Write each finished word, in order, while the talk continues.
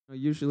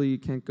Usually you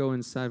can't go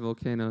inside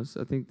volcanoes.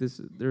 I think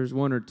there's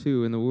one or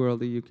two in the world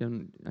that you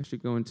can actually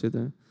go into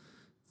the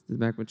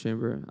magma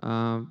chamber.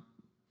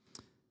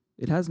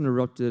 It hasn't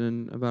erupted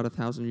in about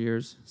 1,000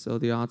 years, so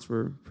the odds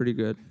were pretty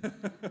good.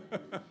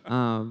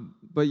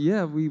 But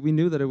yeah, we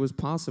knew that it was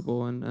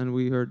possible, and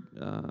we heard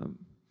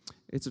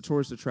it's a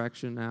tourist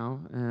attraction now,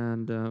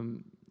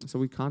 and so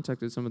we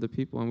contacted some of the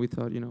people, and we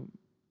thought,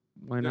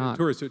 why not?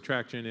 Tourist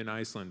attraction in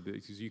Iceland,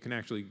 because you can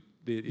actually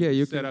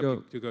you set can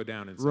up to go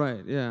down inside.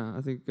 Right. Yeah,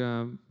 I think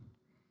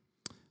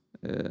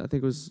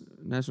it was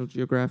National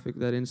Geographic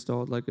that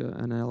installed like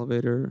an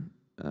elevator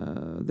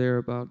there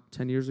about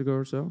 10 years ago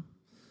or so,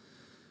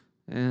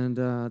 and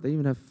they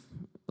even have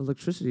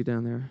electricity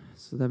down there,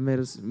 so that made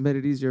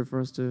it easier for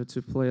us to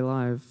play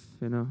live,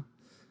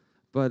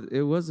 But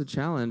it was a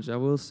challenge, I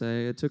will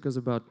say. It took us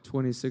about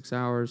 26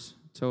 hours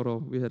total.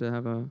 We had to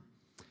have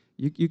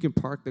you can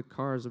park the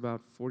cars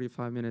about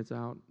 45 minutes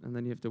out, and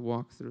then you have to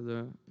walk through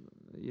the.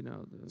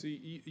 So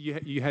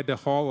you had to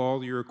haul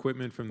all your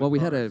equipment from the Well,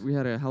 cars. we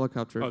had a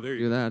helicopter there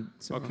do you that.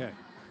 So. Okay.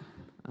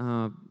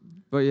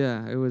 But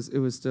yeah, it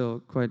was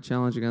still quite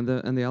challenging, and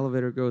the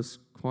elevator goes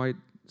quite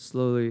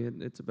slowly.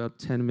 It's about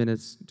 10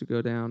 minutes to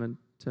go down and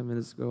 10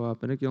 minutes to go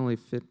up, and it can only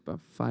fit about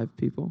 5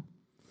 people.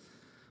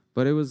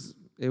 But it was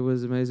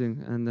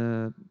amazing, and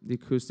the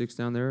acoustics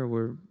down there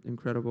were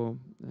incredible,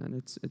 and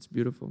it's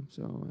beautiful.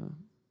 So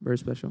very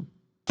special.